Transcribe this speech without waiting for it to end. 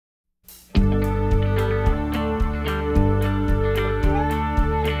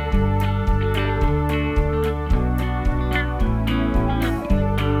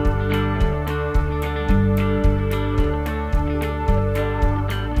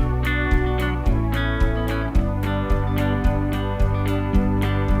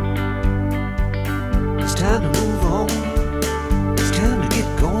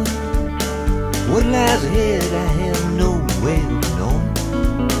ahead I have no way of knowing.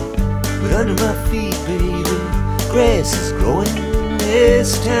 But under my feet, baby, grass is growing.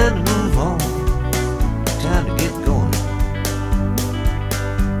 It's time to move on, time to get going.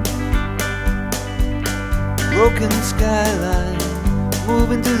 Broken skyline,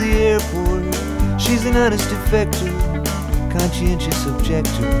 moving through the airport. She's an honest defector, conscientious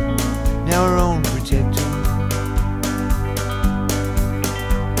objector, now her own protector.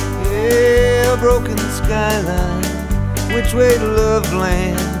 Yeah, broken skyline, which way to love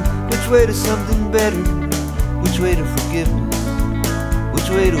land, which way to something better, which way to forgiveness, which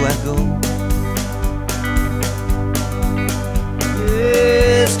way do I go?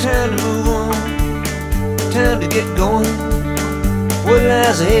 Yeah, it's time to move on, time to get going. What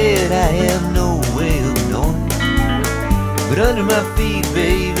lies ahead I have no way of knowing. But under my feet,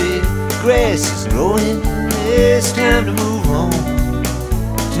 baby, grass is growing. It's time to move on,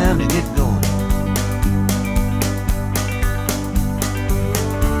 time to get going.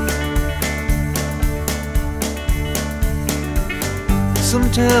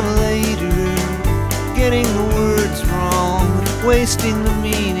 Sometime later, getting the words wrong, wasting the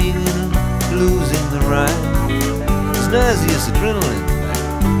meaning and losing the rhyme. It's nauseous adrenaline,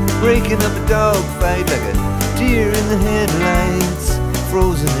 breaking up a dogfight like a deer in the headlights,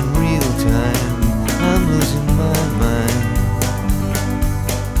 frozen in real time. I'm losing my mind.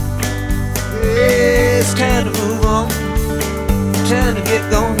 It's time to move on, time to get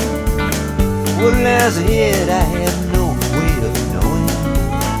going. What lies ahead I have no way of knowing.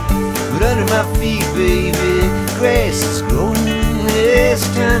 But under my feet, baby, grass is growing. It's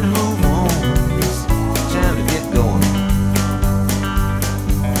time to move on, it's time to get going.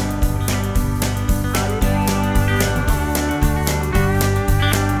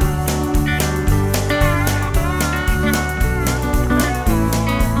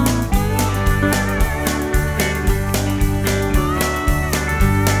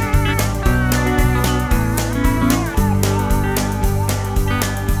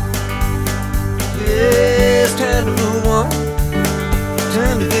 Time to move on,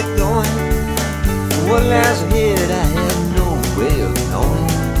 time to get going. What lies ahead I have no way of knowing.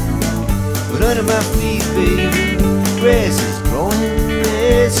 But under my feet, baby, grass is growing.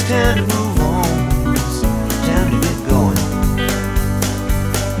 It's time to move on.